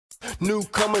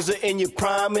Newcomers are in your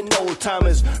prime and old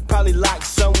timers probably locked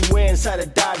somewhere inside a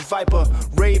Dodge Viper.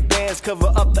 Ray-Bans cover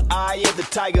up the eye of the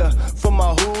tiger. For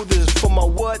my who, this is for my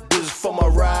what, this is for my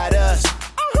riders.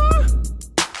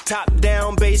 Top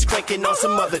down bass cranking on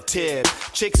some other tip.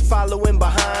 Chicks following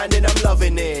behind and I'm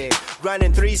loving it.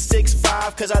 Grinding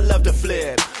 365 cause I love to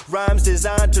flip. Rhymes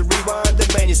designed to rewind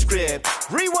the manuscript.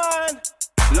 Rewind!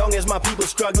 Long as my people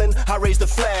struggling, I raise the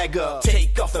flag up.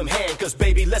 Take off them handcuffs,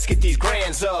 baby, let's get these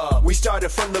grands up. We started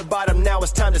from the bottom, now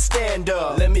it's time to stand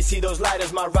up. Let me see those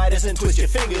lighters, my riders, and twist your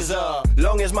fingers up.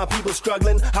 Long as my people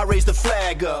struggling, I raise the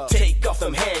flag up. Take off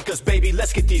them handcuffs, baby,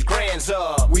 let's get these grands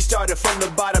up. We started from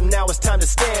the bottom, now it's time to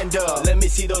stand up. Let me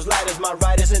see those lighters, my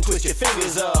riders, and twist your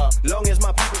fingers up. Long as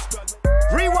my people struggling.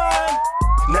 Rewind!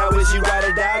 Now is you ride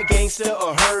or die, gangster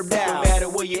or herbed out? No matter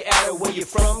where you at or where you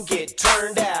from, get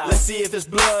turned out. Let's see if it's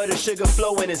blood or sugar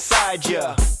flowing inside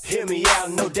ya. Hear me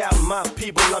out, no doubt my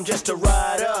people, I'm just a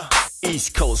rider.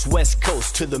 East Coast, West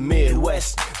Coast to the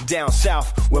Midwest. Down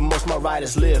south, where most my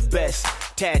riders live best.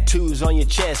 Tattoos on your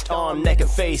chest, arm, neck, and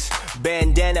face.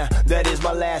 Bandana, that is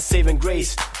my last saving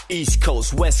grace. East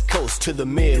Coast, West Coast to the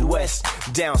Midwest.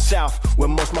 Down south, where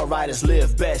most my riders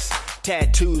live best.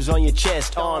 Tattoos on your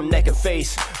chest, arm, neck, and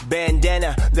face.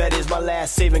 Bandana, that is my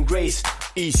last saving grace.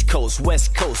 East Coast,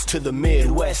 West Coast to the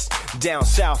Midwest. Down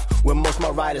south, where most my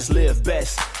riders live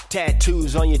best.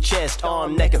 Tattoos on your chest,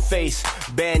 arm, neck, and face.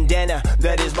 Bandana,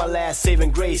 that is my last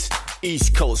saving grace.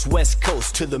 East Coast, West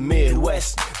Coast to the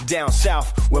Midwest. Down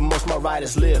south, where most my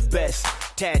riders live best.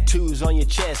 Tattoos on your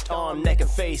chest, arm, neck, and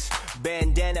face.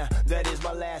 Bandana, that is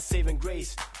my last saving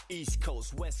grace. East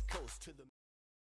Coast, West Coast to the